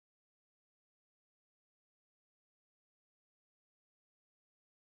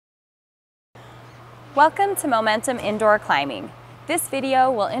Welcome to Momentum Indoor Climbing. This video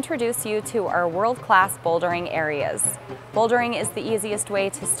will introduce you to our world-class bouldering areas. Bouldering is the easiest way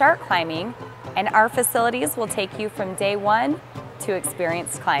to start climbing, and our facilities will take you from day one to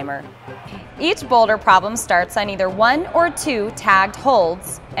experienced climber. Each boulder problem starts on either one or two tagged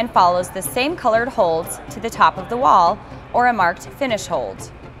holds and follows the same colored holds to the top of the wall or a marked finish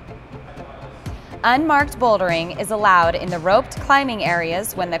hold. Unmarked bouldering is allowed in the roped climbing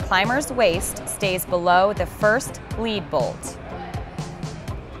areas when the climber's waist stays below the first lead bolt.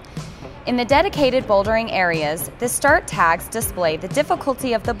 In the dedicated bouldering areas, the start tags display the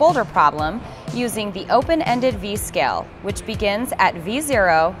difficulty of the boulder problem using the open-ended V scale, which begins at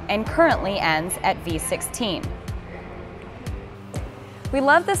V0 and currently ends at V16. We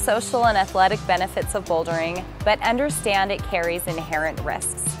love the social and athletic benefits of bouldering, but understand it carries inherent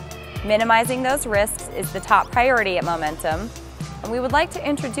risks. Minimizing those risks is the top priority at Momentum, and we would like to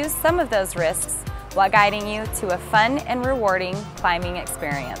introduce some of those risks while guiding you to a fun and rewarding climbing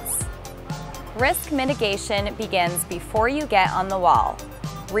experience. Risk mitigation begins before you get on the wall.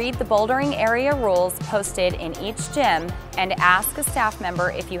 Read the bouldering area rules posted in each gym and ask a staff member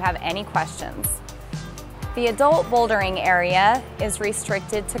if you have any questions. The adult bouldering area is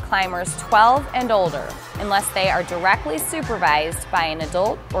restricted to climbers 12 and older unless they are directly supervised by an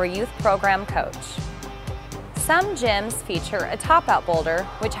adult or youth program coach. Some gyms feature a top-out boulder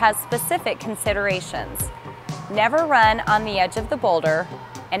which has specific considerations. Never run on the edge of the boulder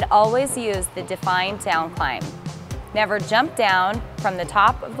and always use the defined down climb. Never jump down from the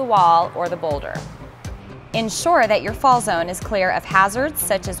top of the wall or the boulder. Ensure that your fall zone is clear of hazards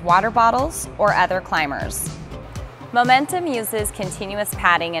such as water bottles or other climbers. Momentum uses continuous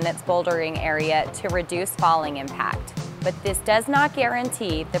padding in its bouldering area to reduce falling impact, but this does not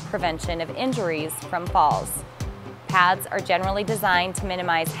guarantee the prevention of injuries from falls. Pads are generally designed to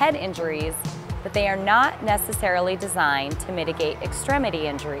minimize head injuries, but they are not necessarily designed to mitigate extremity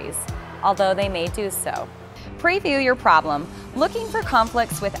injuries, although they may do so. Preview your problem, looking for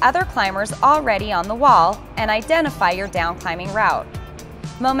conflicts with other climbers already on the wall, and identify your down climbing route.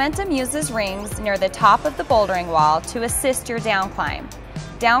 Momentum uses rings near the top of the bouldering wall to assist your down climb.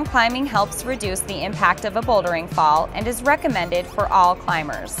 Down climbing helps reduce the impact of a bouldering fall and is recommended for all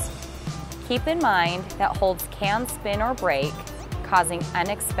climbers. Keep in mind that holds can spin or break, causing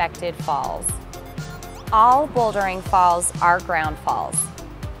unexpected falls. All bouldering falls are ground falls,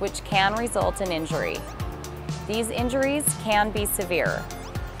 which can result in injury. These injuries can be severe.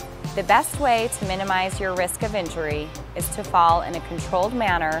 The best way to minimize your risk of injury is to fall in a controlled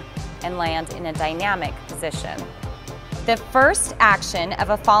manner and land in a dynamic position. The first action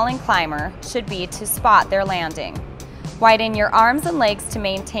of a falling climber should be to spot their landing. Widen your arms and legs to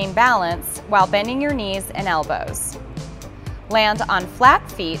maintain balance while bending your knees and elbows. Land on flat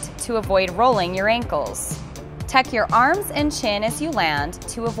feet to avoid rolling your ankles. Tuck your arms and chin as you land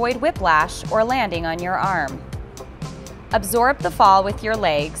to avoid whiplash or landing on your arm. Absorb the fall with your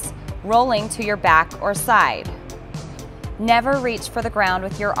legs, rolling to your back or side. Never reach for the ground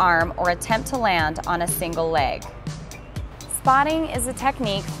with your arm or attempt to land on a single leg. Spotting is a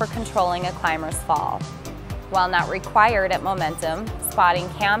technique for controlling a climber's fall. While not required at Momentum, spotting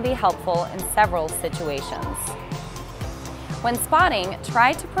can be helpful in several situations. When spotting,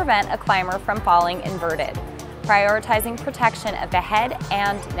 try to prevent a climber from falling inverted, prioritizing protection of the head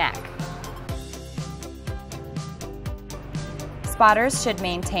and neck. Spotters should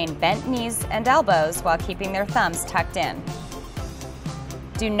maintain bent knees and elbows while keeping their thumbs tucked in.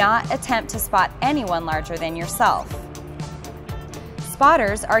 Do not attempt to spot anyone larger than yourself.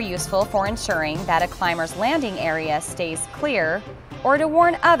 Spotters are useful for ensuring that a climber's landing area stays clear or to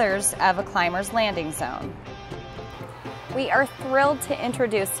warn others of a climber's landing zone. We are thrilled to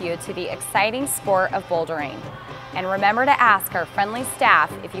introduce you to the exciting sport of bouldering. And remember to ask our friendly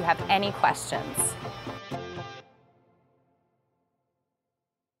staff if you have any questions.